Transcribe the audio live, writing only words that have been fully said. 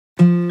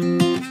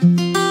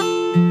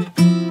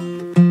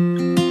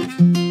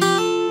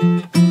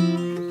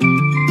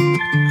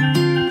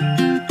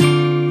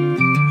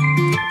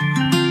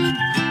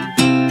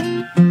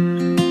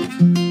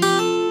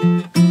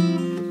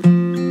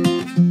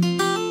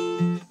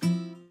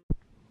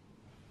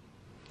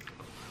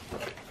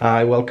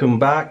Hi, welcome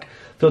back.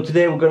 So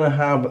today we're going to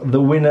have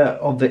the winner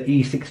of the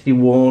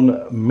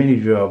E61 mini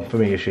drone from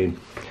Eachine.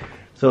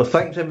 So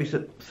thanks ever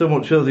so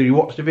much to those of you who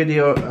watched the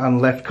video and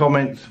left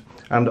comments,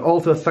 and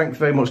also thanks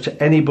very much to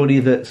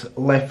anybody that's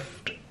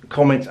left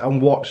comments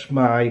and watched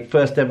my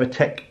first ever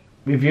tech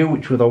review,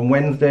 which was on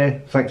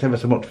Wednesday. Thanks ever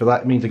so much for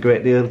that, it means a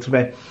great deal to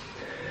me.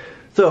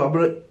 So I'm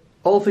going to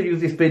also use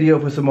this video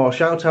for some more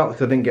shout outs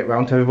because I didn't get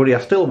round to everybody.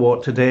 I still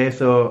won't today,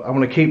 so I'm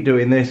going to keep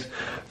doing this.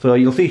 So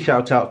you'll see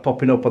shout outs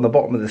popping up on the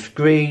bottom of the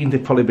screen.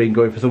 They've probably been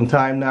going for some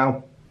time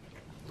now.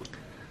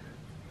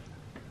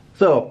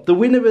 So the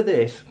winner of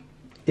this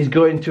is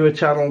going to a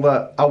channel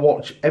that I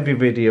watch every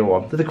video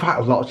on. There's quite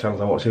a lot of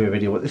channels I watch every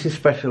video, but this is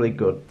especially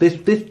good.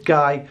 This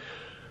guy,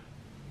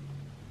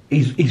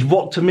 he's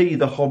what to me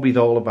the hobby's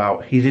all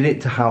about. He's in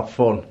it to have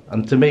fun,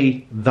 and to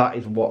me that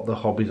is what the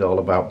hobby's all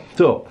about.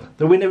 So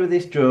the winner of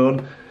this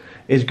drone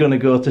is going to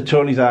go to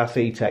Tony's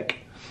RC Tech.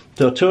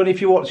 So Tony, if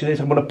you're watching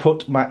this, I'm going to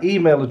put my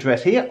email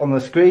address here on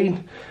the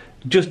screen.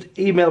 Just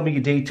email me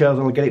your details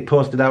and I'll get it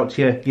posted out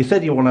to you. You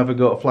said you want to have a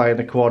go at flying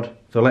a quad,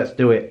 so let's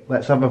do it.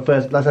 Let's have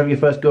your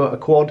first go at a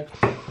quad.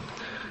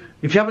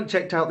 If you haven't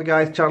checked out the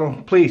guy's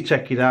channel, please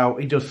check it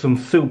out. He does some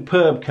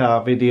superb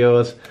car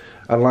videos,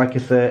 and like I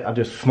say, I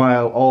just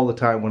smile all the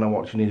time when I'm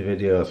watching his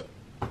videos.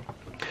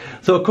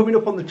 So coming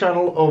up on the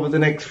channel over the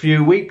next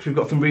few weeks, we've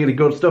got some really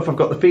good stuff. I've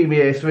got the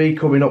FEMA A3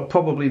 coming up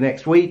probably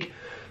next week,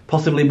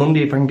 possibly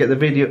Monday if I can get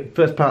the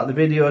first part of the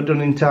video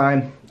done in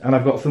time, and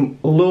I've got some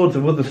loads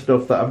of other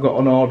stuff that I've got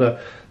on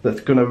order that's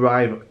going to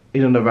arrive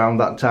in and around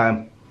that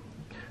time.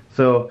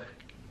 So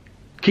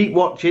keep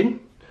watching,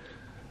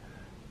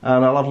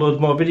 and I'll have loads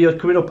more videos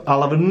coming up.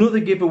 I'll have another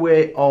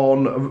giveaway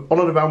on and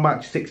around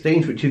March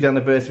 16th, which is the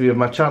anniversary of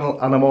my channel,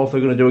 and I'm also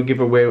going to do a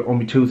giveaway on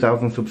my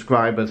 2,000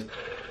 subscribers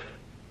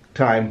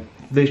time.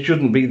 They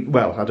shouldn't be,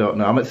 well, I don't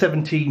know, I'm at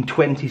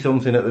 1720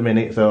 something at the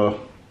minute, so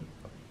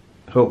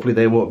hopefully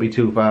they won't be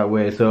too far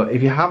away. So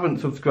if you haven't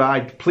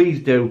subscribed,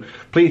 please do.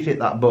 Please hit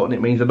that button,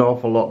 it means an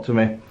awful lot to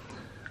me.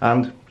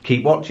 And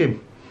keep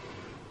watching.